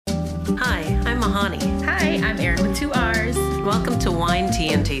Hi, I'm Mahani. Hi, I'm Erin with 2 R's. Welcome to Wine,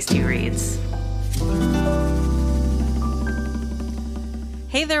 Tea, and Tasty Reads.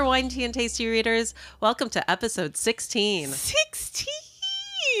 Hey there, Wine, Tea, and Tasty Readers. Welcome to episode 16. 16!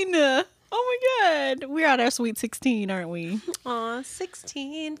 Oh my God. We're at our sweet 16, aren't we? Aw,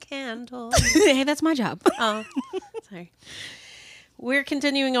 16 candles. Hey, that's my job. Oh, sorry. We're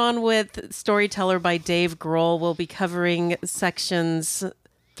continuing on with Storyteller by Dave Grohl. We'll be covering sections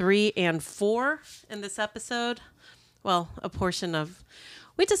 3 and 4 in this episode. Well, a portion of...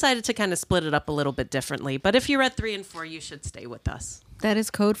 We decided to kind of split it up a little bit differently, but if you're at 3 and 4, you should stay with us. That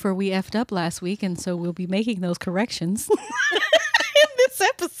is code for we effed up last week, and so we'll be making those corrections in this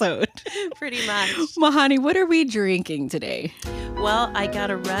episode. Pretty much. Mahani, what are we drinking today? Well, I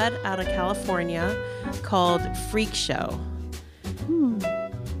got a red out of California called Freak Show.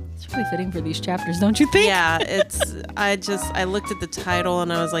 It's really fitting for these chapters, don't you think? Yeah, I looked at the title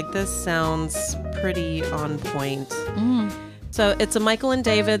and I was like, this sounds pretty on point. So it's a Michael and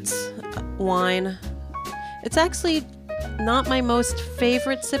David's wine. It's actually not my most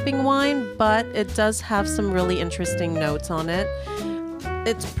favorite sipping wine, but it does have some really interesting notes on it.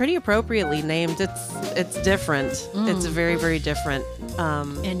 It's pretty appropriately named. It's different. It's very, very different.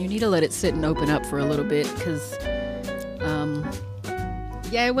 And you need to let it sit and open up for a little bit because,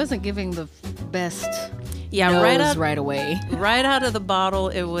 it wasn't giving the best nose right away. Right out of the bottle,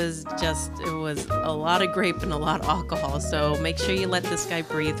 it was a lot of grape and a lot of alcohol. So make sure you let this guy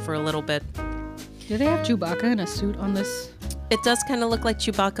breathe for a little bit. Do they have Chewbacca in a suit on this? It does kind of look like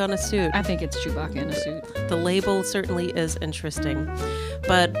Chewbacca on a suit. I think it's Chewbacca in a suit. The label certainly is interesting.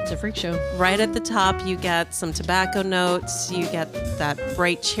 But It's a freak show. right at the top, you get some tobacco notes. You get that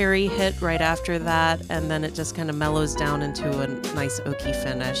bright cherry hit right after that. And then it just kind of mellows down into a nice oaky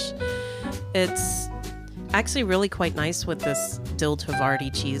finish. It's actually really quite nice with this dill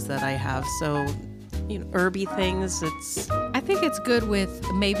Havarti cheese that I have. So, herby things. I think it's good with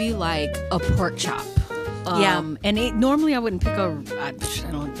maybe like a pork chop. Yeah. And normally I wouldn't pick I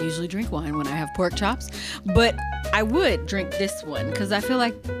don't usually drink wine when I have pork chops, but I would drink this one because I feel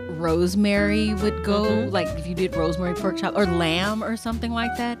like rosemary would go, like if you did rosemary pork chop or lamb or something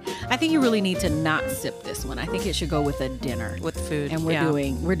like that. I think you really need to not sip this one. I think it should go with a dinner. With food. And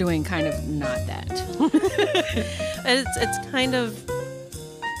we're doing kind of not that. It's kind of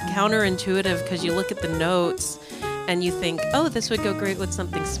counterintuitive because you look at the notes and you think, oh, this would go great with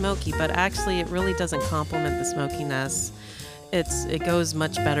something smoky, but actually it really doesn't complement the smokiness. It goes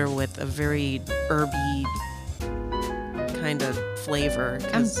much better with a very herby kind of flavor.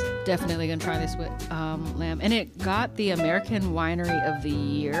 I'm definitely going to try this with lamb. And it got the American Winery of the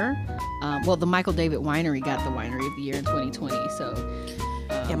Year. The Michael David Winery got the Winery of the Year in 2020. So,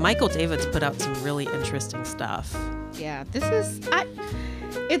 yeah, Michael David's put out some really interesting stuff. Yeah,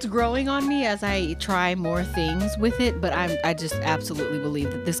 it's growing on me as I try more things with it, but I just absolutely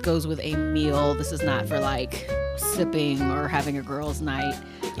believe that this goes with a meal. This is not for like sipping or having a girls' night.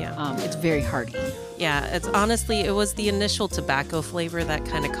 Yeah. It's very hearty. Yeah, it was the initial tobacco flavor that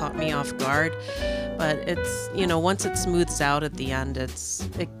kind of caught me off guard, but it's, once it smooths out at the end, it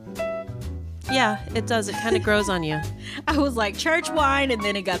does. It kind of grows on you. I was like, church wine, and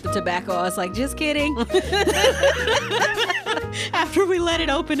then it got the tobacco. I was like, just kidding. After we let it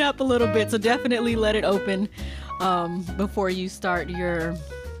open up a little bit, so definitely let it open before you start your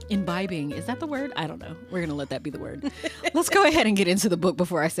imbibing. Is that the word? I don't know. We're going to let that be the word. Let's go ahead and get into the book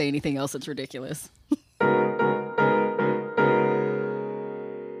before I say anything else that's ridiculous.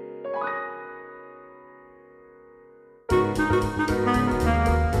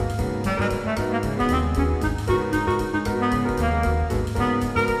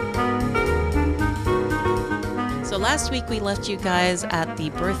 So last week we left you guys at the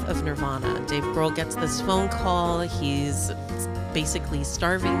birth of Nirvana. Dave Grohl gets this phone call. He's basically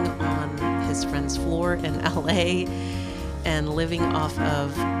starving on his friend's floor in LA and living off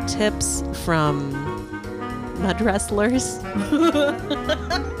of tips from mud wrestlers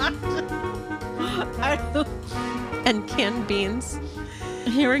and canned beans.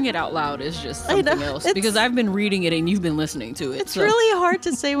 Hearing it out loud is just something else because I've been reading it and you've been listening to it. It's really hard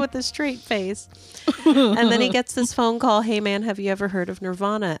to say with a straight face. And then he gets this phone call, hey man, have you ever heard of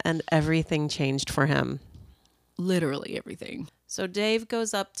Nirvana? And everything changed for him. Literally everything. So Dave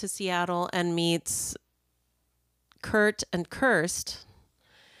goes up to Seattle and meets Kurt and Kirst,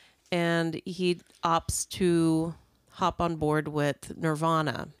 and he opts to hop on board with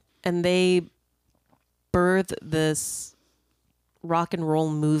Nirvana. And they birth this rock and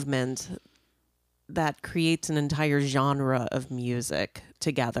roll movement that creates an entire genre of music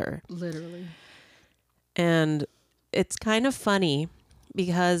together. Literally. And it's kind of funny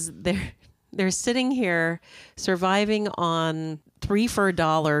because they're sitting here surviving on 3 for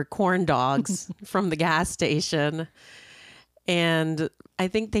 $1 corn dogs from the gas station. And I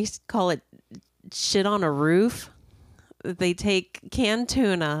think they call it shit on a roof. They take canned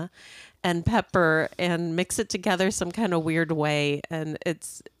tuna and pepper and mix it together some kind of weird way. And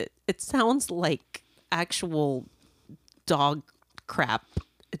it sounds like actual dog crap.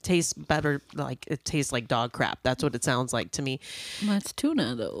 It tastes better, like it tastes like dog crap. That's what it sounds like to me. That's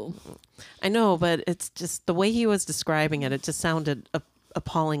tuna, though. I know, but it's just the way he was describing it. It just sounded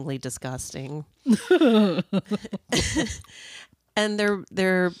appallingly disgusting. And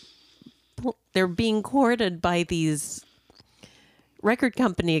they're being courted by these record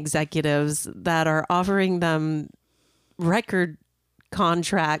company executives that are offering them record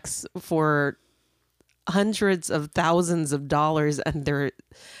contracts for hundreds of thousands of dollars, and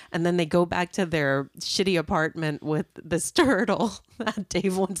then they go back to their shitty apartment with this turtle that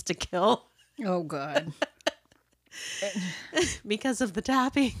Dave wants to kill. Oh God. Because of the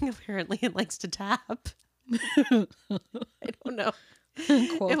tapping. Apparently it likes to tap. I don't know.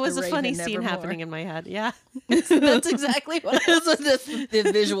 It was a funny scene happening in my head. Yeah. That's exactly what the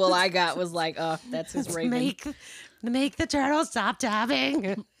visual I got was like, oh, that's his raven. Make the turtle stop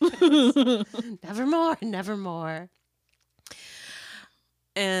tapping. Never more.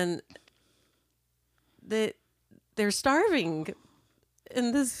 And they're starving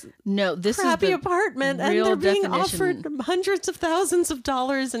in this crappy apartment, and they're being offered hundreds of thousands of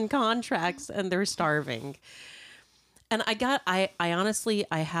dollars in contracts, and they're starving. And I honestly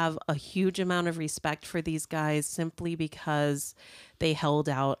have a huge amount of respect for these guys simply because they held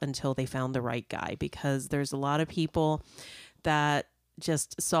out until they found the right guy, because there's a lot of people that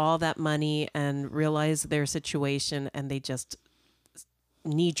just saw that money and realized their situation, and they just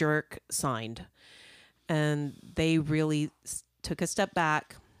knee jerk signed. And they really took a step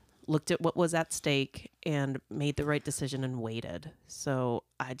back, looked at what was at stake, and made the right decision and waited. So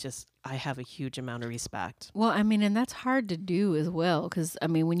I have a huge amount of respect. Well, I mean, and that's hard to do as well. Because, I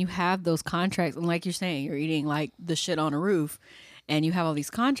mean, when you have those contracts, and like you're saying, you're eating like the shit on a roof, and you have all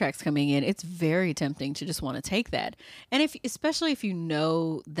these contracts coming in, it's very tempting to just want to take that. And especially if you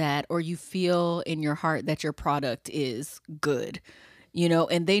know that, or you feel in your heart that your product is good,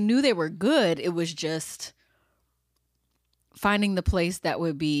 and they knew they were good. It was just finding the place that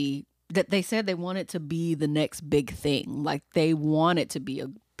would be, that they said they wanted to be the next big thing. Like they wanted to be a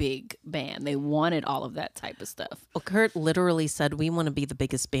big band. They wanted all of that type of stuff. Well, Kurt literally said, we want to be the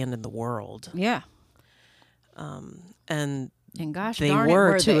biggest band in the world. Yeah. And gosh, they darn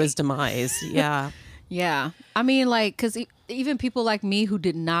were it, to his demise. Yeah. Yeah. I mean, like, because even people like me who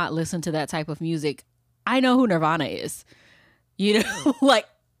did not listen to that type of music, I know who Nirvana is. Like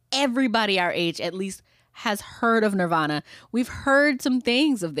everybody our age at least has heard of Nirvana. We've heard some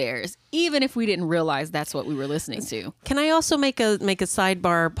things of theirs, even if we didn't realize that's what we were listening to. Can I also make a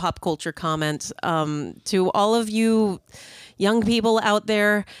sidebar pop culture comment to all of you young people out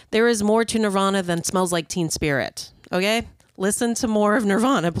there? There is more to Nirvana than Smells Like Teen Spirit. Okay, listen to more of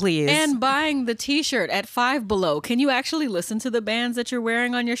Nirvana, please. And buying the T-shirt at Five Below. Can you actually listen to the bands that you're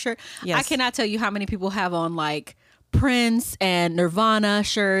wearing on your shirt? Yes. I cannot tell you how many people have on like Prince and Nirvana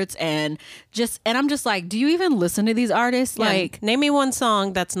shirts, and I'm just like, do you even listen to these artists? Yeah. Like, name me one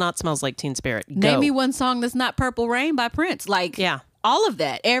song that's not Smells Like Teen Spirit. Go. Name me one song that's not Purple Rain by Prince. Like, yeah, all of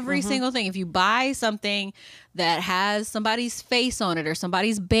that, every single thing. If you buy something that has somebody's face on it or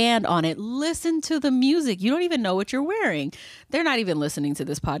somebody's band on it, listen to the music. You don't even know what you're wearing. They're not even listening to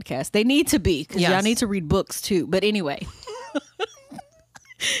this podcast. They need to be, because y'all need to read books too. But anyway.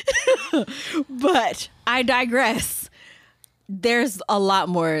 But I digress. There's a lot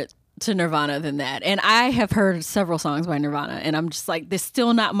more to Nirvana than that. And I have heard several songs by Nirvana, and I'm just like, this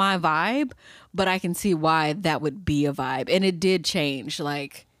still not my vibe, but I can see why that would be a vibe. And it did change.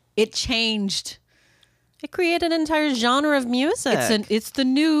 Like, it changed. It created an entire genre of music. It's the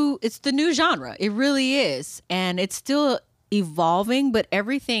new genre. It really is. And it's still evolving, but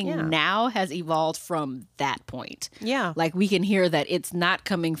everything now has evolved from that point. Yeah. Like, we can hear that it's not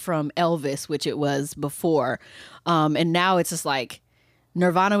coming from Elvis, which it was before. And now it's just like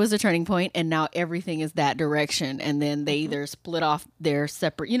Nirvana was the turning point, and now everything is that direction. And then they either split off their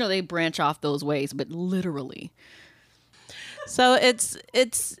separate, they branch off those ways, but literally. So it's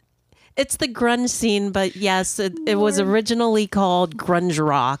the grunge scene, but yes, it was originally called grunge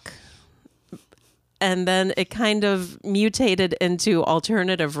rock. And then it kind of mutated into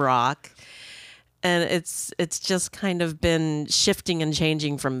alternative rock. And it's just kind of been shifting and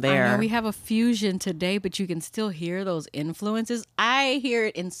changing from there. I know we have a fusion today, but you can still hear those influences. I hear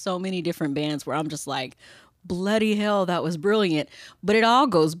it in so many different bands where I'm just like, bloody hell, that was brilliant. But it all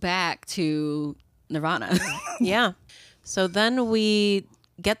goes back to Nirvana. Yeah. So then we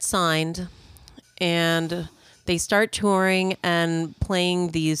get signed and they start touring and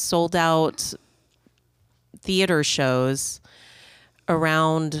playing these sold out theater shows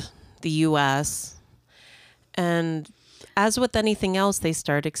around the US. And as with anything else, they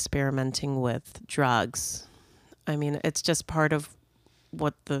start experimenting with drugs. I mean, it's just part of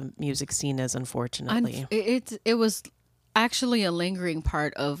what the music scene is, unfortunately. It was actually a lingering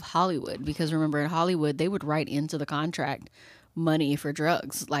part of Hollywood, because remember, in Hollywood, they would write into the contract money for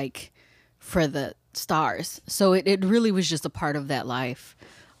drugs, like for the stars. So it really was just a part of that life,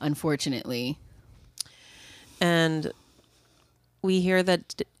 unfortunately. And we hear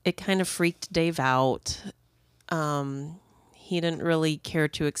that it kind of freaked Dave out. He didn't really care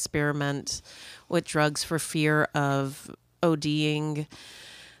to experiment with drugs for fear of ODing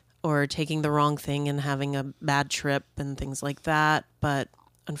or taking the wrong thing and having a bad trip and things like that. But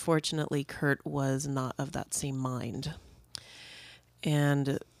unfortunately, Kurt was not of that same mind.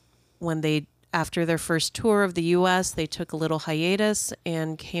 And after their first tour of the US, they took a little hiatus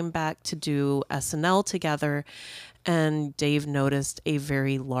and came back to do SNL together. And Dave noticed a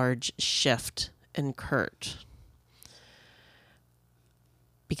very large shift in Kurt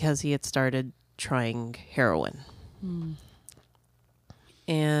because he had started trying heroin.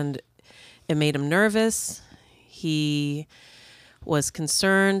 And it made him nervous. He was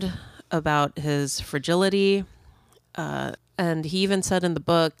concerned about his fragility. And he even said in the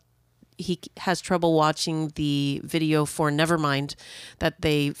book he has trouble watching the video for Nevermind that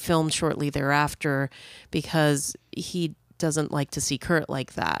they filmed shortly thereafter because he doesn't like to see Kurt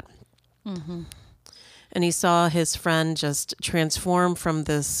like that. Mm-hmm. And he saw his friend just transform from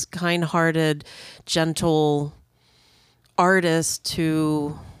this kind-hearted, gentle artist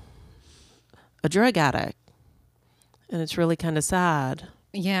to a drug addict. And it's really kind of sad.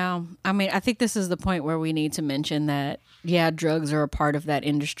 Yeah. I mean, I think this is the point where we need to mention that, yeah, drugs are a part of that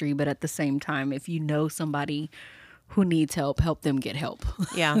industry, but at the same time, if you know somebody who needs help, help them get help.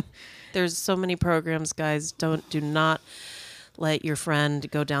 Yeah. There's so many programs, guys. Do not let your friend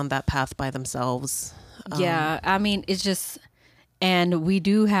go down that path by themselves. Yeah. I mean, it's just, and we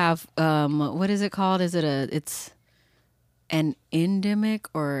do have, what is it called? It's an endemic,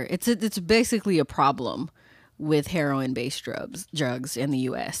 or it's basically a problem with heroin-based drugs in the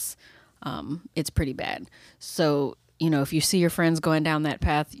U.S. It's pretty bad. So, if you see your friends going down that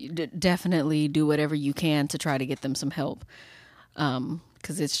path, you definitely do whatever you can to try to get them some help.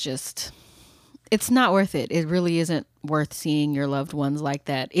 Because it's not worth it. It really isn't worth seeing your loved ones like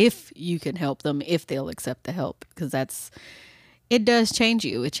that if you can help them, if they'll accept the help. Because it does change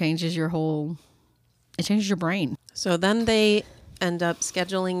you. It changes your brain. So then they end up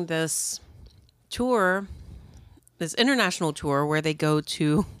scheduling this tour, this international tour, where they go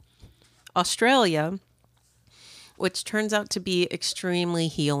to Australia, which turns out to be extremely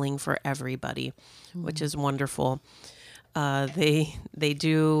healing for everybody, which is wonderful. They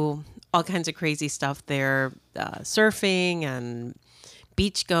do all kinds of crazy stuff there, surfing and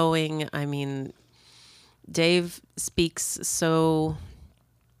beach going. I mean, Dave speaks so...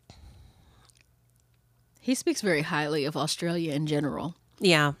 He speaks very highly of Australia in general.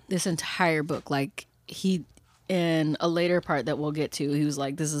 Yeah. This entire book, like in a later part that we'll get to, he was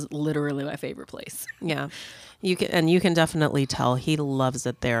like, this is literally my favorite place. Yeah. You can definitely tell he loves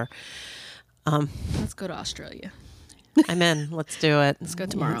it there. Let's go to Australia. I'm in. Let's do it. Let's go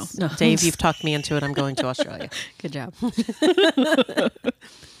tomorrow. No. Dave, you've talked me into it. I'm going to Australia. Good job.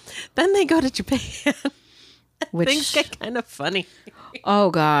 Then they go to Japan. Things get kind of funny. Oh,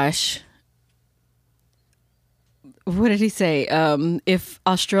 gosh. What did he say? If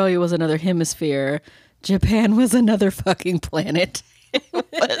Australia was another hemisphere, Japan was another fucking planet. It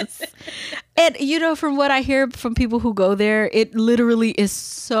was. And, from what I hear from people who go there, it literally is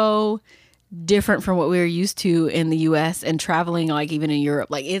so different from what we're used to in the U.S. and traveling, like, even in Europe.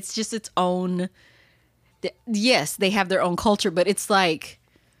 Like, it's just its own... Yes, they have their own culture, but it's like...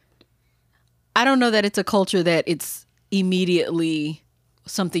 I don't know that it's a culture that it's immediately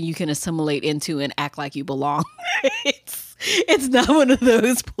something you can assimilate into and act like you belong. It's not one of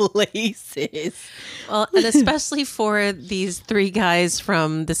those places. Well, and especially for these three guys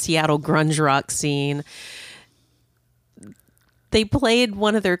from the Seattle grunge rock scene, they played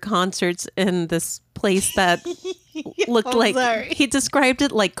one of their concerts in this place that looked he described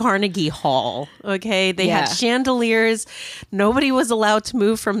it like Carnegie Hall. Okay. They had chandeliers. Nobody was allowed to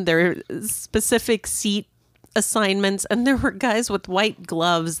move from their specific seat assignments, and there were guys with white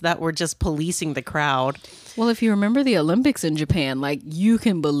gloves that were just policing the crowd. Well, if you remember the Olympics in Japan, like you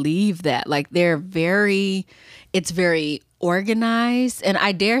can believe that, like it's very organized, and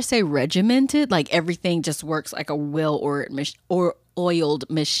I dare say regimented. Like everything just works like a oiled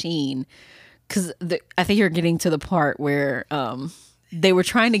machine. Because I think you're getting to the part where they were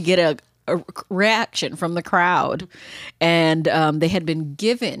trying to get a reaction from the crowd, and they had been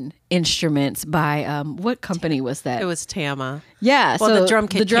given instruments by what company was that? It was Tama. Yeah, well, so the drum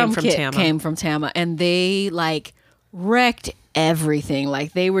kit came from Tama, and they like wrecked everything.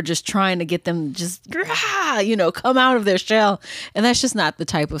 Like they were just trying to get them just come out of their shell, and that's just not the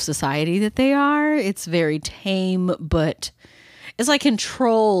type of society that they are. It's very tame, but it's like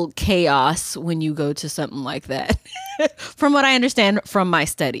controlled chaos when you go to something like that. From what I understand from my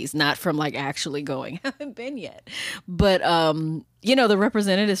studies, not from like actually going. I haven't been yet. But the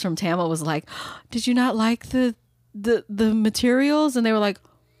representatives from Tama was like, "Did you not like the materials?" And they were like,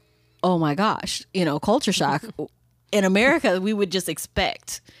 "Oh my gosh, culture shock." In America, we would just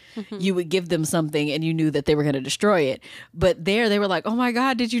expect you would give them something and you knew that they were going to destroy it. But there they were like, "Oh my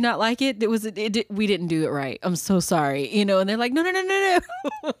God, did you not like it? We didn't do it right. I'm so sorry." And they're like, no.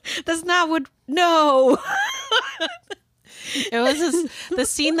 That's not what, no. It was the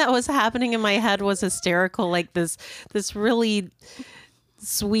scene that was happening in my head was hysterical. Like this really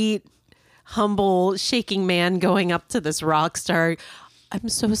sweet, humble, shaking man going up to this rock star. "I'm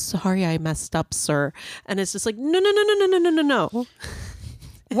so sorry I messed up, sir." And it's just like, no.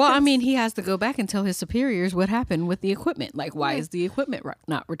 Well, I mean, he has to go back and tell his superiors what happened with the equipment. Like, why is the equipment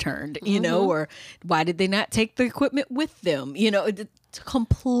not returned, or why did they not take the equipment with them? It's a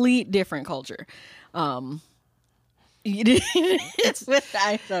complete different culture. I thought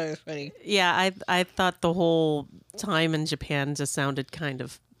it was funny. Yeah, I thought the whole time in Japan just sounded kind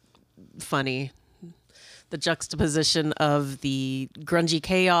of funny. The juxtaposition of the grungy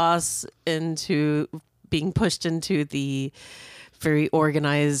chaos into being pushed into the very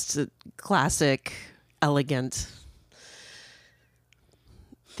organized, classic, elegant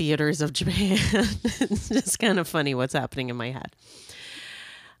theaters of Japan. It's just kind of funny what's happening in my head.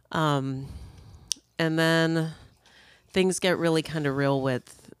 And then things get really kind of real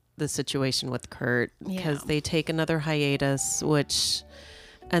with the situation with Kurt, because they take another hiatus, which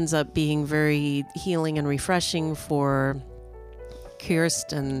ends up being very healing and refreshing for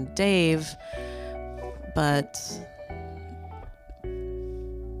Kirst and Dave, but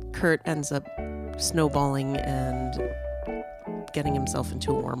Kurt ends up snowballing and getting himself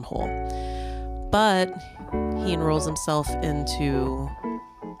into a wormhole. But he enrolls himself into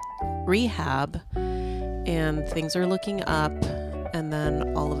rehab and things are looking up, and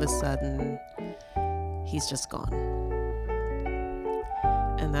then all of a sudden he's just gone.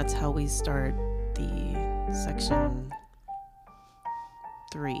 And that's how we start the section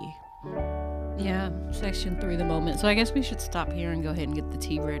 3. Yeah, section 3, the moment. So I guess we should stop here and go ahead and get the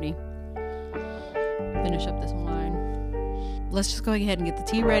tea ready. Finish up this wine. Let's just go ahead and get the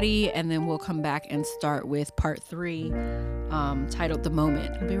tea ready, and then we'll come back and start with part 3, titled The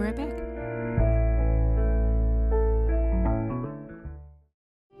Moment. I'll be right back.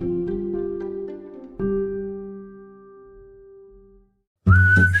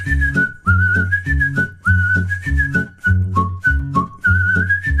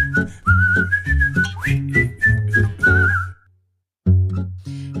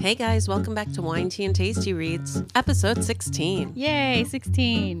 Hey guys, welcome back to Wine, Tea, and Tasty Reads, episode 16. Yay,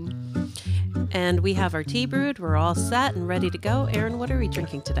 16. And we have our tea brewed. We're all set and ready to go. Erin, what are we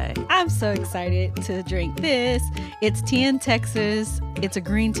drinking today? I'm so excited to drink this. It's tea in Texas. It's a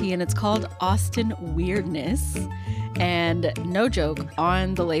green tea, and it's called Austin Weirdness. And no joke,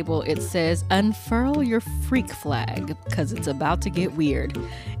 on the label it says, "Unfurl your freak flag, because it's about to get weird."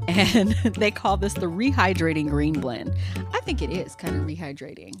 And they call this the rehydrating green blend. I think it is kind of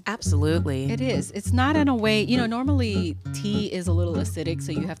rehydrating. Absolutely. It is. It's not in a way, normally tea is a little acidic,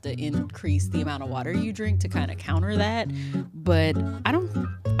 so you have to increase the amount of water you drink to kind of counter that. But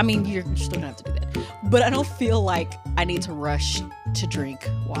you're still gonna have to do that. But I don't feel like I need to rush to drink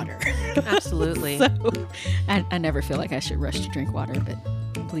water. Absolutely. So I never feel like I should rush to drink water, but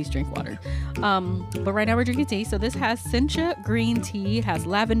please drink water. But right now we're drinking tea. So this has Sencha green tea, has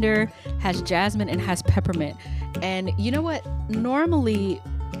lavender, has jasmine, and has peppermint. And you know what? Normally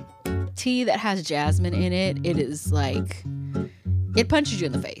tea that has jasmine in it, it is like, it punches you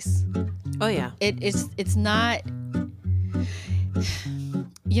in the face. Oh yeah. It's not,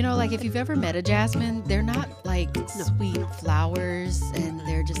 You know, like if you've ever met a jasmine, they're not like sweet flowers and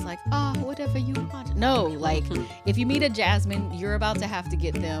they're just like, oh, whatever you want. No, like if you meet a jasmine, you're about to have to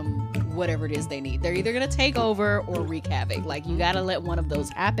get them whatever it is they need. They're either going to take over or wreak havoc. Like you got to let one of those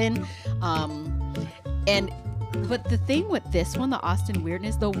happen. But the thing with this one, the Austin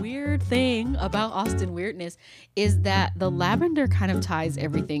Weirdness, the weird thing about Austin Weirdness is that the lavender kind of ties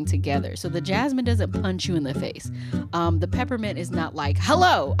everything together. So the jasmine doesn't punch you in the face. The peppermint is not like,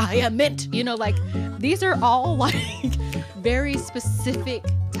 hello, I am mint. You know, like these are all like very specific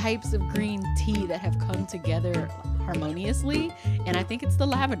types of green tea that have come together harmoniously, and I think it's the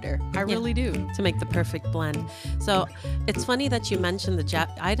lavender. I really do. To make the perfect blend. So it's funny that you mentioned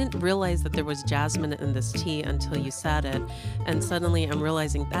I didn't realize that there was jasmine in this tea until you said it, and suddenly I'm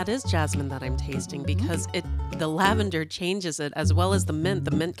realizing that is jasmine that I'm tasting, because the lavender changes it, as well as the mint.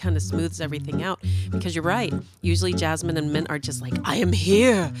 The mint kind of smooths everything out, because you're right. Usually jasmine and mint are just like, I am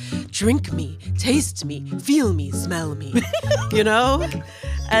here. Drink me, taste me, feel me, smell me. You know?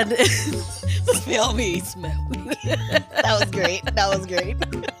 And Feel me, smell me. That was great. That was great.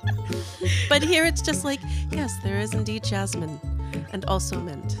 But here it's just like, yes, there is indeed jasmine and also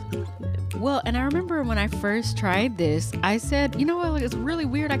mint. Well, and I remember when I first tried this, I said, you know what, like, it's really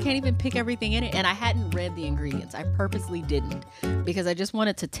weird. I can't even pick everything in it. And I hadn't read the ingredients. I purposely didn't, because I just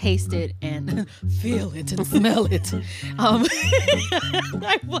wanted to taste it and feel it and smell it.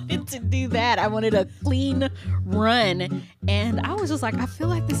 I wanted to do that. I wanted a clean run. And I was just like, I feel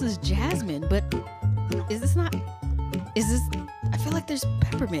like this is jasmine, but I feel like there's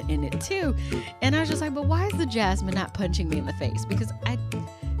peppermint in it too. And I was just like, but why is the jasmine not punching me in the face? Because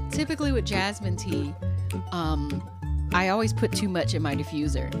typically with jasmine tea, I always put too much in my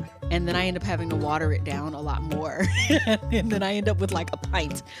diffuser, and then I end up having to water it down a lot more. And then I end up with like a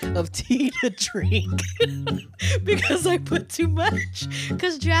pint of tea to drink because I put too much.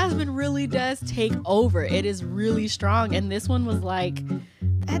 Because jasmine really does take over. It is really strong. And this one was like,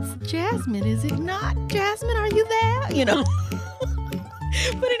 that's jasmine, is it not? Jasmine, are you there? You know?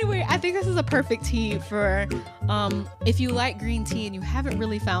 But anyway, I think this is a perfect tea for if you like green tea and you haven't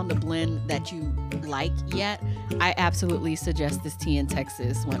really found a blend that you like yet. I absolutely suggest this Tea in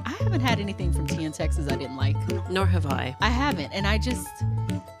Texas one. I haven't had anything from Tea in Texas I didn't like. Nor have I. I haven't, and I don't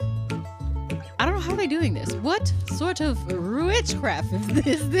know how they're doing this. What sort of witchcraft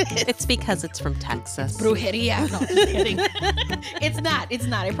is this? It's because it's from Texas. Brujeria. No, just kidding. It's not.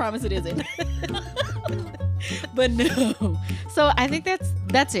 I promise it isn't. But no. So I think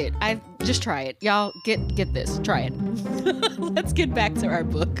that's it. I just try it. Y'all get this. Try it. Let's get back to our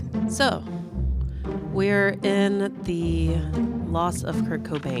book. So we're in the loss of Kurt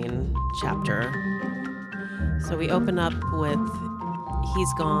Cobain chapter. So we open up with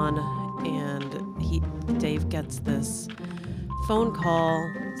he's gone, and Dave gets this phone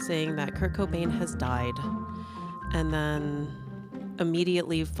call saying that Kurt Cobain has died. And then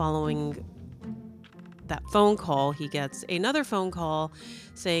immediately following that phone call, he gets another phone call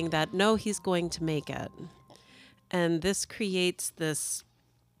saying that no, he's going to make it. And this creates this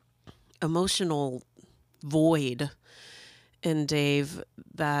emotional void in Dave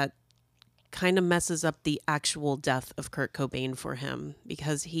that kind of messes up the actual death of Kurt Cobain for him,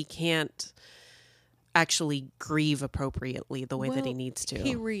 because he can't actually grieve appropriately the way that he needs to.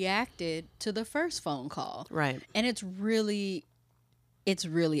 He reacted to the first phone call. Right. And it's really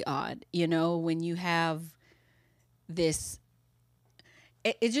odd, you know, when you have this.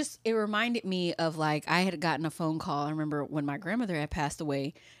 It reminded me of, like, I had gotten a phone call. I remember when my grandmother had passed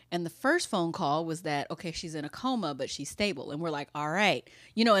away, and the first phone call was that, okay, she's in a coma, but she's stable. And we're like, all right,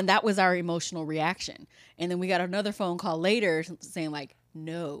 you know, and that was our emotional reaction. And then we got another phone call later saying, like,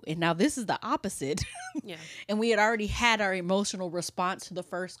 no. And now this is the opposite. Yeah. And we had already had our emotional response to the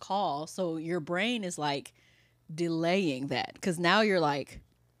first call. So your brain is like delaying that, because now you're like,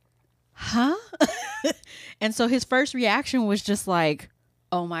 huh? And so his first reaction was just like,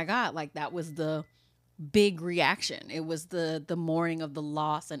 oh my God, like that was the big reaction. It was the mourning of the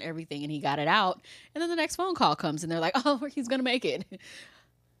loss and everything, and he got it out. And then the next phone call comes and they're like, oh, he's going to make it.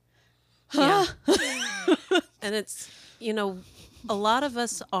 Huh? Yeah. And it's, you know, a lot of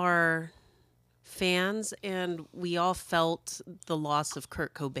us are fans, and we all felt the loss of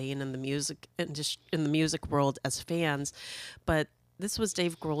Kurt Cobain in the music world as fans, but this was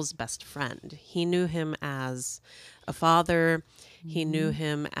Dave Grohl's best friend. He knew him as a father. He knew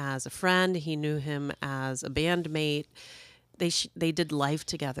him as a friend. He knew him as a bandmate. They did life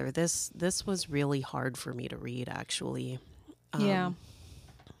together. This was really hard for me to read, actually. Yeah.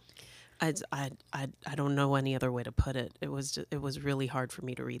 I don't know any other way to put it. It was really hard for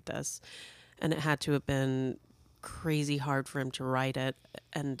me to read this, and it had to have been crazy hard for him to write it.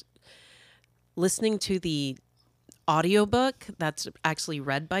 And listening to the audiobook that's actually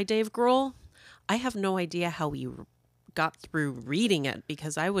read by Dave Grohl, I have no idea how he got through reading it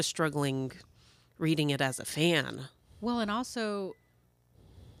because I was struggling reading it as a fan. Well, and also,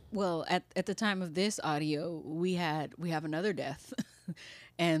 at the time of this audio, we have another death.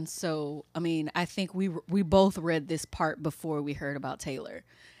 And so, I mean, I think we both read this part before we heard about Taylor.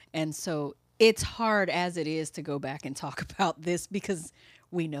 And so it's hard as it is to go back and talk about this because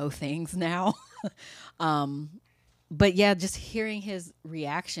we know things now. But yeah, just hearing his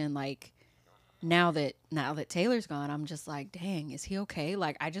reaction, like now that Taylor's gone, I'm just like, dang, is he okay?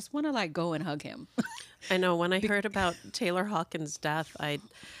 Like, I just want to like go and hug him. I know when I heard about Taylor Hawkins' death, I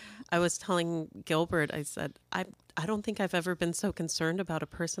was telling Gilbert, I said, I don't think I've ever been so concerned about a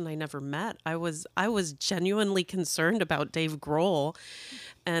person I never met. I was genuinely concerned about Dave Grohl,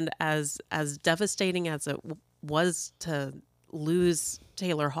 and as devastating as it was to lose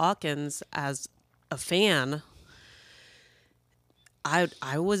Taylor Hawkins as a fan,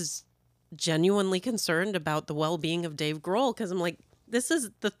 I was genuinely concerned about the well-being of Dave Grohl because I'm like, this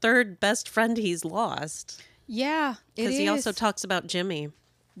is the third best friend he's lost. Yeah, because he also talks about Jimmy.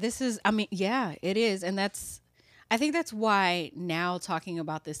 This is, I mean, yeah, it is, and I think that's why now talking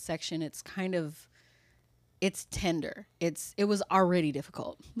about this section, it's tender. It was already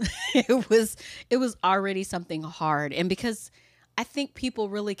difficult. it was already something hard, and because I think people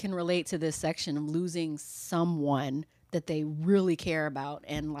really can relate to this section of losing someone that they really care about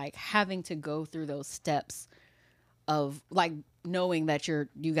and like having to go through those steps of like knowing that you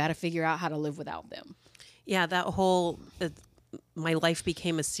got to figure out how to live without them. Yeah, that whole my life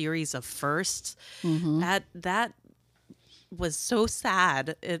became a series of firsts. Mm-hmm. That was so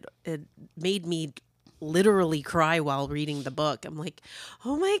sad. It made me literally cry while reading the book. I'm like,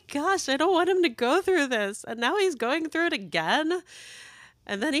 oh my gosh, I don't want him to go through this. And now he's going through it again.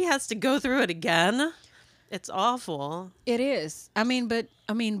 And then he has to go through it again. It's awful. It is. I mean,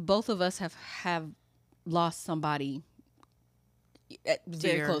 both of us have lost somebody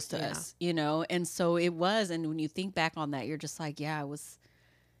very close to us, you know? And so it was, and when you think back on that, you're just like, yeah, it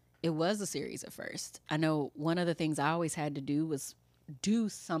was a series at first. I know one of the things I always had to do was do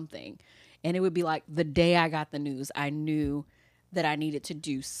something. And it would be like the day I got the news, I knew that I needed to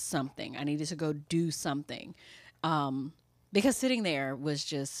do something. I needed to go do something. Because sitting there was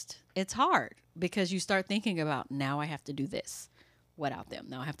just, it's hard because you start thinking about, now I have to do this without them.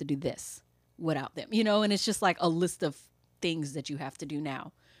 Now I have to do this without them, you know, and it's just like a list of things that you have to do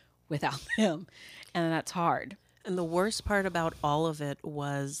now without them. And that's hard. And the worst part about all of it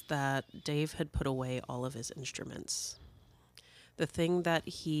was that Dave had put away all of his instruments. The thing that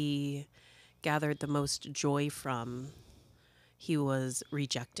he gathered the most joy from, he was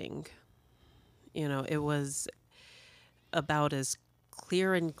rejecting. You know, it was about as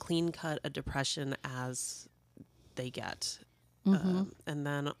clear and clean cut a depression as they get. Mm-hmm. And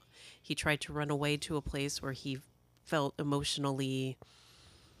then he tried to run away to a place where he felt emotionally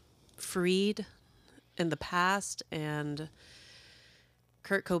freed in the past, and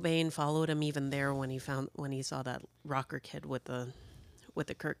Kurt Cobain followed him even there when he saw that rocker kid with the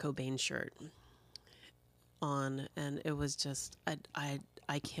Kurt Cobain shirt on, and it was just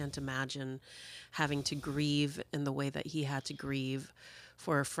I can't imagine having to grieve in the way that he had to grieve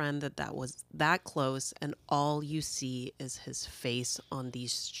for a friend that was that close, and all you see is his face on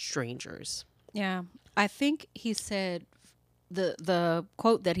these strangers. Yeah, I think he said the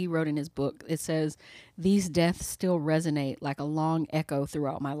quote that he wrote in his book, it says, "These deaths still resonate like a long echo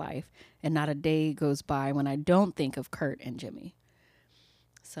throughout my life, and not a day goes by when I don't think of Kurt and Jimmy."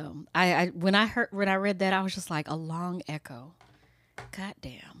 So when I read that, I was just like, a long echo. God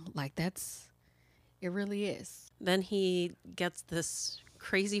damn, like it really is. Then he gets this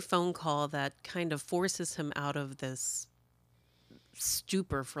crazy phone call that kind of forces him out of this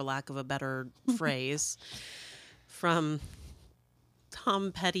stupor, for lack of a better phrase, from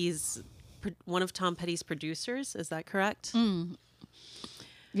Tom Petty's, one of Tom Petty's producers. Is that correct? Mm.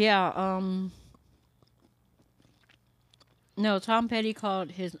 Yeah. No, Tom Petty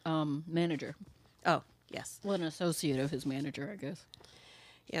called his manager. Oh, yes. Well, an associate of his manager, I guess.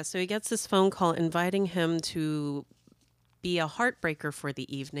 Yeah, so he gets this phone call inviting him to be a heartbreaker for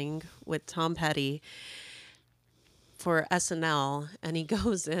the evening with Tom Petty for SNL, and he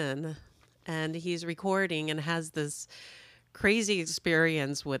goes in and he's recording and has this crazy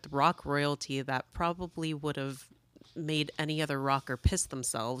experience with rock royalty that probably would have made any other rocker piss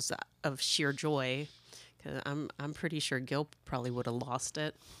themselves of sheer joy. 'Cause I'm pretty sure Gil probably would have lost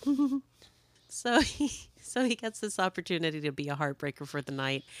it. So he gets this opportunity to be a heartbreaker for the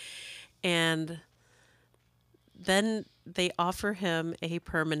night, and then they offer him a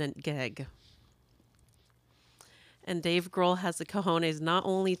permanent gig. And Dave Grohl has the cojones not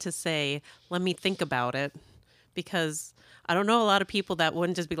only to say, let me think about it, because I don't know a lot of people that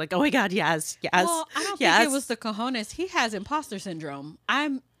wouldn't just be like, oh my God, yes, yes, Well, I don't yes. think it was the cojones. He has imposter syndrome.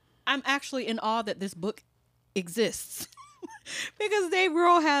 I'm actually in awe that this book exists. Because Dave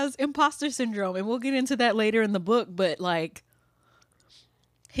Grohl has imposter syndrome, and we'll get into that later in the book, but like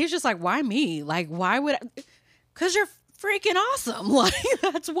he's just like, why me? Like, why would I? Because you're freaking awesome. Like,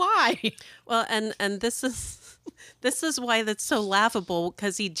 that's why. Well, and this is why that's so laughable,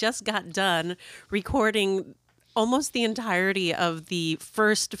 because he just got done recording almost the entirety of the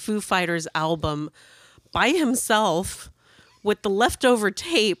first Foo Fighters album by himself with the leftover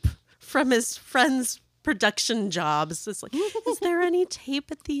tape from his friend's production jobs. It's like, is there any tape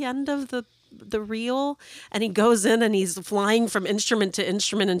at the end of the reel? And he goes in and he's flying from instrument to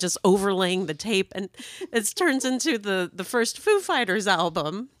instrument and just overlaying the tape, and it turns into the first Foo Fighters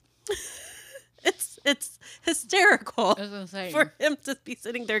album. It's hysterical for him to be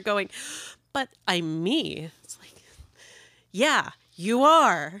sitting there going, but I'm me. It's like, yeah, you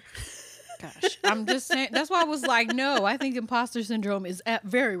are. Gosh, I'm just saying. That's why I was like, no, I think imposter syndrome is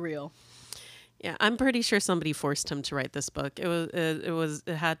very real. Yeah, I'm pretty sure somebody forced him to write this book. It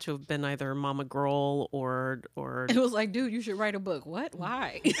had to have been either Mama Grohl or It was like, dude, you should write a book. What?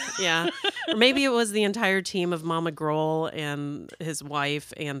 Why? Yeah, or maybe it was the entire team of Mama Grohl and his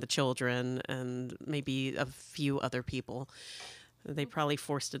wife and the children and maybe a few other people. They probably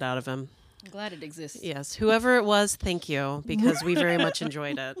forced it out of him. I'm glad it exists. Yes, whoever it was, thank you, because we very much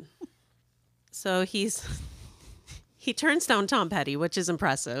enjoyed it. So he turns down Tom Petty, which is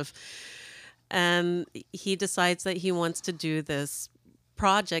impressive. And he decides that he wants to do this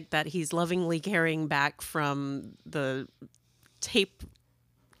project that he's lovingly carrying back from the tape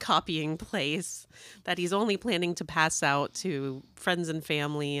copying place that he's only planning to pass out to friends and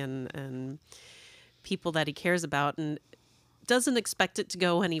family and people that he cares about, and doesn't expect it to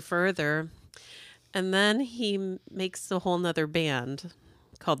go any further. And then he makes a whole nother band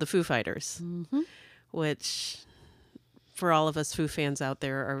called the Foo Fighters, which... for all of us Foo fans out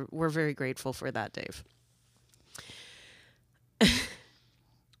there, we're very grateful for that, Dave.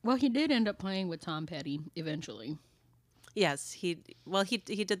 Well, he did end up playing with Tom Petty eventually. Yes, he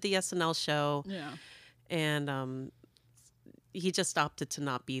did the SNL show. Yeah. And he just opted to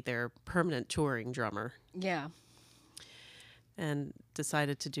not be their permanent touring drummer. Yeah. And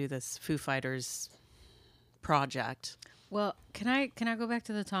decided to do this Foo Fighters project. Well, can I go back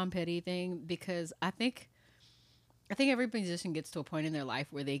to the Tom Petty thing, because I think every musician gets to a point in their life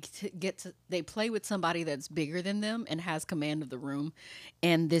where they play with somebody that's bigger than them and has command of the room.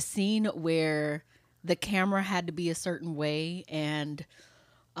 And this scene where the camera had to be a certain way, and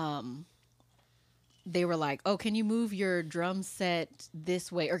they were like, "Oh, can you move your drum set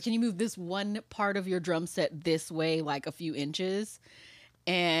this way, or can you move this one part of your drum set this way, like a few inches?"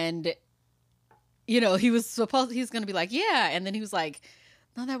 And he's going to be like, "Yeah," and then he was like,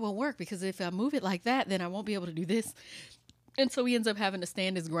 "No, that won't work, because if I move it like that, then I won't be able to do this." And so he ends up having to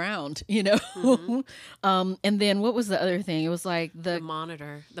stand his ground, and then what was the other thing? It was like the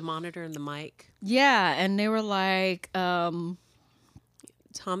monitor and the mic. Yeah. And they were like, Tom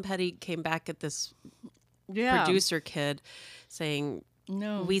Petty came back at this producer kid saying,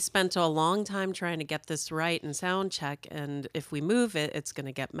 "No, we spent a long time trying to get this right in sound check, and if we move it, it's going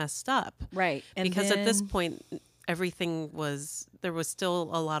to get messed up." Right. And because at this point, there was still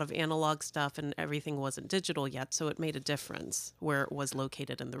a lot of analog stuff, and everything wasn't digital yet, so it made a difference where it was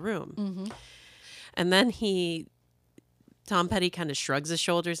located in the room. And then Tom Petty kind of shrugs his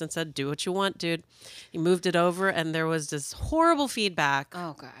shoulders and said, "Do what you want, dude." He moved it over, and there was this horrible feedback.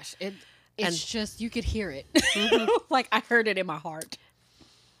 Oh gosh, it's just, you could hear it. Like, I heard it in my heart.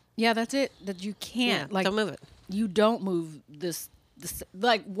 Yeah, that's it. That you can't don't move it. You don't move this.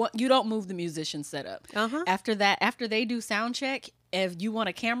 You don't move the musician setup. After that, after they do sound check, if you want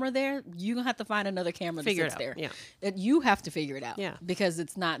a camera there, you're gonna have to find another camera that sits there. Yeah, you have to figure it out. Yeah, because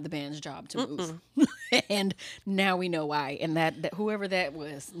it's not the band's job to move. And now we know why, and that whoever that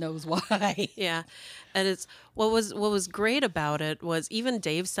was knows why. Yeah, and it's what was great about it was, even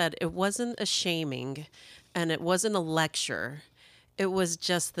Dave said it wasn't a shaming, and it wasn't a lecture. It was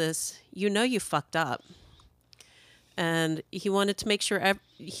just this, you fucked up. And he wanted to make sure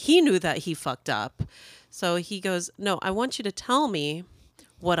he knew that he fucked up. So he goes, "No, I want you to tell me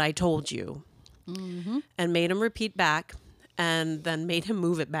what I told you." And made him repeat back, and then made him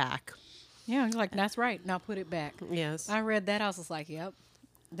move it back. Yeah, he's like, "That's right. Now put it back." Yes. I read that. I was just like, yep,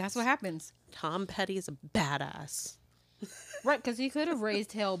 that's what happens. Tom Petty is a badass. Right, because he could have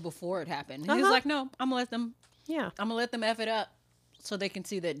raised hell before it happened. He was like, "No, I'm going to let them Yeah. I'm gonna let them F it up so they can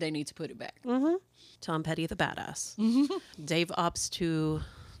see that they need to put it back. Tom Petty the badass. Dave opts to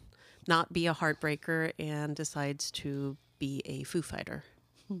not be a heartbreaker and decides to be a Foo Fighter.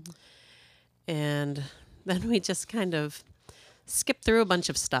 And then we just kind of skip through a bunch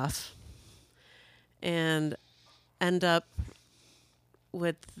of stuff and end up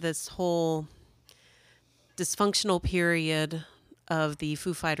with this whole dysfunctional period of the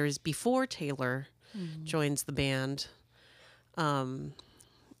Foo Fighters before Taylor joins the band. And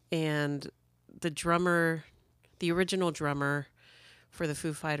the original drummer for the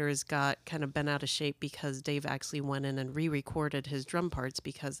Foo Fighters got kind of bent out of shape because Dave actually went in and re-recorded his drum parts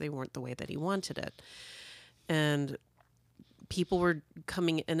because they weren't the way that he wanted it. And people were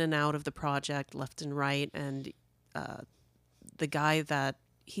coming in and out of the project left and right. And the guy that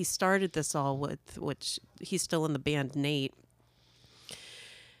he started this all with, which he's still in the band, Nate,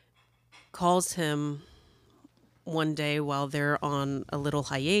 calls him one day while they're on a little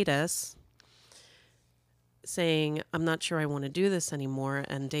hiatus saying, I'm not sure I want to do this anymore.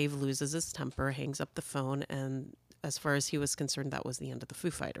 And Dave loses his temper, hangs up the phone. And as far as he was concerned, that was the end of the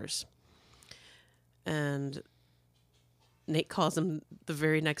Foo Fighters. And Nate calls him the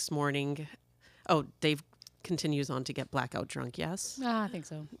very next morning. Oh, Dave continues on to get blackout drunk, yes? I think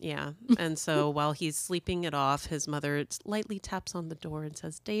so. Yeah. And so while he's sleeping it off, his mother lightly taps on the door and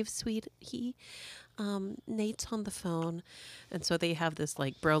says, Dave, sweet, Nate's on the phone. And so they have this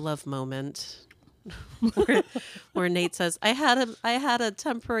like bro love moment where Nate says, I had a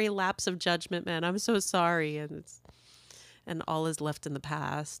temporary lapse of judgment, man. I'm so sorry. And all is left in the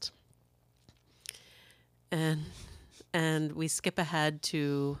past. And we skip ahead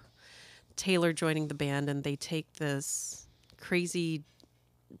to Taylor joining the band, and they take this crazy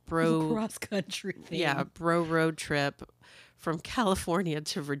cross country thing. Yeah, bro road trip from California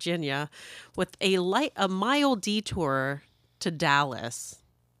to Virginia with a mile detour to Dallas.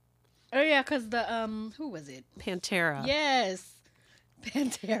 Oh yeah, because the who was it? Pantera. Yes.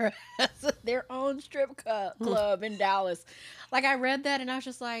 Pantera has their own strip club in Dallas. Like I read that and I was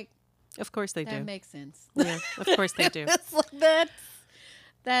just like, of course they do. That makes sense. Yeah, of course they do. It's like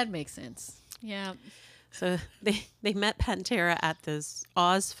that makes sense. Yeah. So they met Pantera at this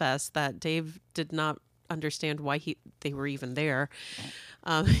Oz Fest that Dave did not understand why they were even there.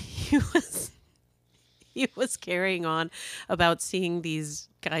 He was carrying on about seeing these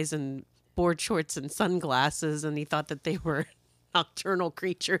guys in board shorts and sunglasses, and he thought that they were nocturnal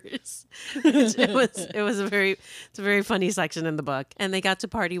creatures. It's a very funny section in the book. And they got to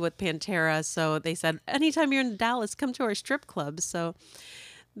party with Pantera, so they said, anytime you're in Dallas, come to our strip club. So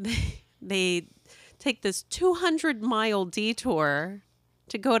they take this 200-mile detour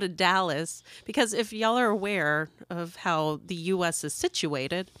to go to Dallas, because if y'all are aware of how the U.S. is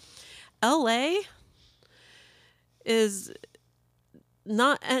situated, L.A. is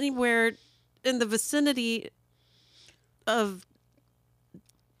not anywhere in the vicinity of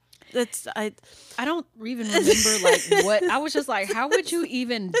I don't even remember like what I was just like, how would you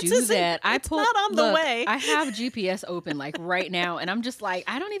even do that? It's not on the way. I have GPS open like right now, and I'm just like,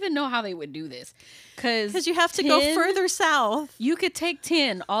 I don't even know how they would do this, because you have to go further south. You could take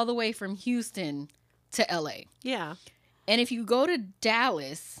 10 all the way from Houston to LA. Yeah, and if you go to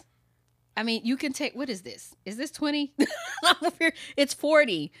Dallas, I mean, you can take, what is this? Is this 20? It's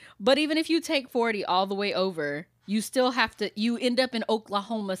 40. But even if you take 40 all the way over, you still have to, you end up in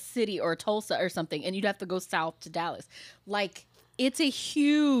Oklahoma City or Tulsa or something, and you'd have to go south to Dallas. Like, it's a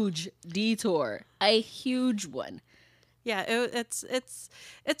huge detour, a huge one. Yeah, it's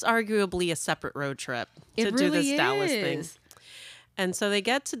arguably a separate road trip to do this Dallas thing. And so they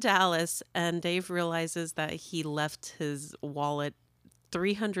get to Dallas, and Dave realizes that he left his wallet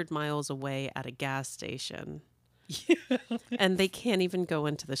 300 miles away at a gas station. Yeah. And they can't even go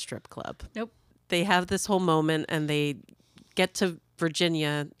into the strip club. Nope. They have this whole moment, and they get to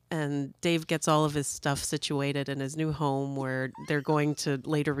Virginia, and Dave gets all of his stuff situated in his new home where they're going to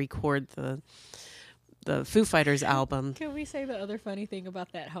later record the Foo Fighters album. Can we say the other funny thing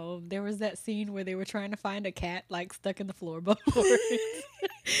about that home? There was that scene where they were trying to find a cat like stuck in the floorboards.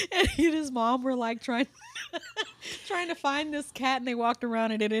 And he and his mom were like trying to find this cat, and they walked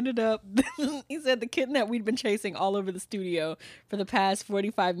around, and it ended up, he said, the kitten that we'd been chasing all over the studio for the past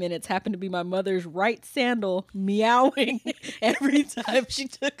 45 minutes happened to be my mother's right sandal meowing every time she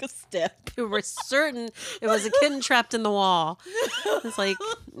took a step. We were certain it was a kitten trapped in the wall. It's like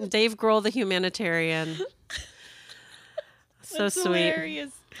Dave Grohl, the humanitarian. So That's sweet.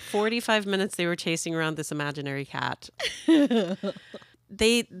 Hilarious. 45 minutes they were chasing around this imaginary cat.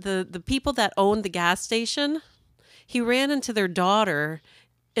 The people that owned the gas station, he ran into their daughter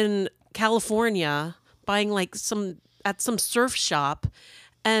in California buying like at some surf shop,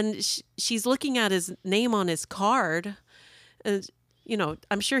 and she's looking at his name on his card, and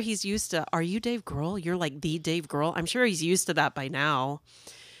I'm sure he's used to, "Are you Dave Grohl? You're like the Dave Grohl." I'm sure he's used to that by now.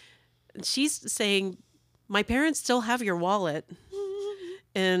 And she's saying, "My parents still have your wallet,"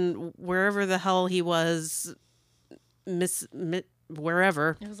 and wherever the hell he was,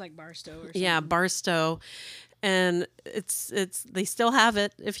 wherever. It was like Barstow or something. Yeah, Barstow. And it's they still have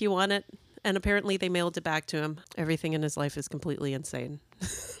it if you want it. And apparently they mailed it back to him. Everything in his life is completely insane.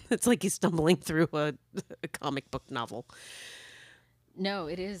 It's like he's stumbling through a comic book novel. No,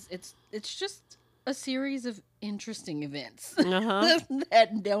 it is. It's just a series of interesting events Uh-huh.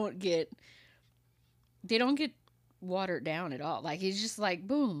 that don't get watered down at all. Like, it's just like,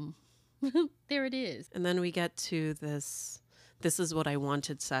 boom, there it is. And then we get to this is what I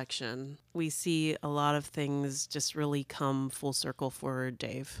wanted section. We see a lot of things just really come full circle for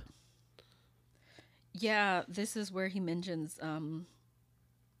Dave. Yeah, this is where he mentions,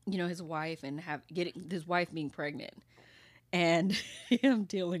 his wife and getting his wife being pregnant, and him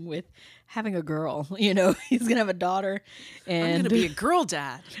dealing with having a girl. He's gonna have a daughter, and I'm gonna be a girl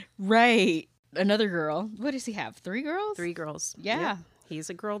dad. Right, another girl. What does he have? 3 girls? 3 girls. Yeah, yep. He's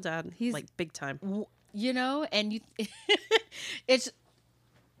a girl dad. He's like big time. And it's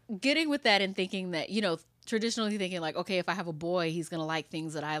getting with that and thinking that, traditionally thinking like, okay, if I have a boy, he's going to like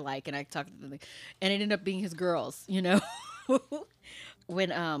things that I like. And I talk to them, and it ended up being his girls,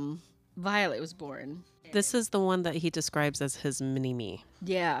 when Violet was born. This is the one that he describes as his mini-me.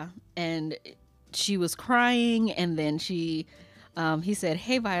 Yeah. And she was crying, and then he said,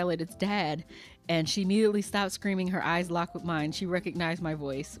 "Hey, Violet, it's Dad." And she immediately stopped screaming, her eyes locked with mine. She recognized my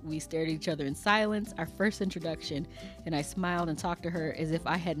voice. We stared at each other in silence, our first introduction, and I smiled and talked to her as if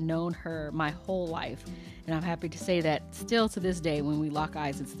I had known her my whole life. And I'm happy to say that still to this day, when we lock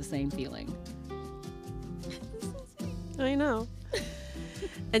eyes, it's the same feeling. I know.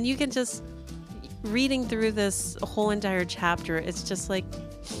 And you can just, reading through this whole entire chapter, it's just like,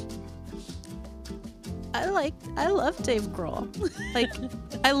 I love Dave Grohl. Like,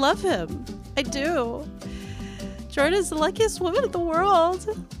 I love him. I do. Jordan's the luckiest woman in the world.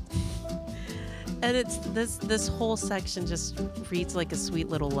 And it's this whole section just reads like a sweet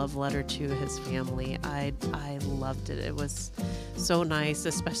little love letter to his family. I loved it. It was so nice,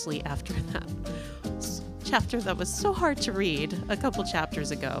 especially after that chapter that was so hard to read a couple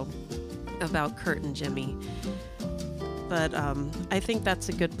chapters ago about Kurt and Jimmy. But I think that's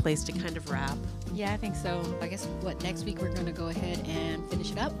a good place to kind of wrap. Yeah, I think so. I guess, next week we're going to go ahead and finish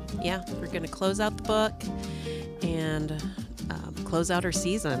it up? Yeah, we're going to close out the book and close out our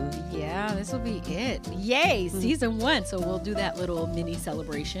season. Yeah, this will be it. Yay, season 1. So we'll do that little mini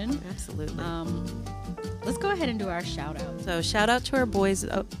celebration. Absolutely. Let's go ahead and do our shout out. So shout out to our boys,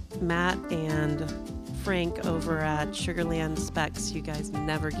 Matt and Frank over at Sugarland Specs. You guys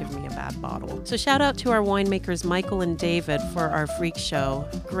never give me a bad bottle. So shout out to our winemakers, Michael and David, for our freak show.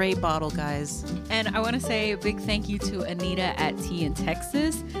 Great bottle, guys. And I want to say a big thank you to Anita at Tea in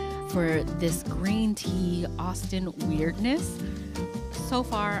Texas for this green tea Austin weirdness. So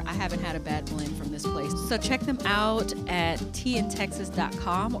far, I haven't had a bad blend from this place. So check them out at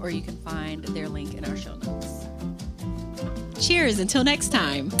teaintexas.com, or you can find their link in our show notes. Cheers until next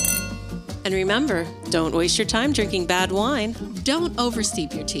time. And remember, don't waste your time drinking bad wine. Don't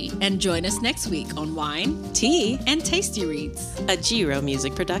oversteep your tea, and join us next week on Wine, Tea, and Tasty Reads, a Giro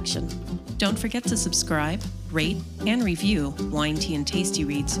music production. Don't forget to subscribe, rate, and review Wine, Tea, and Tasty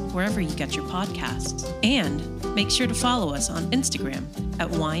Reads wherever you get your podcasts. And make sure to follow us on Instagram at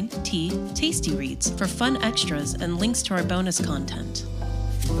Wine, Tea, Tasty Reads for fun extras and links to our bonus content.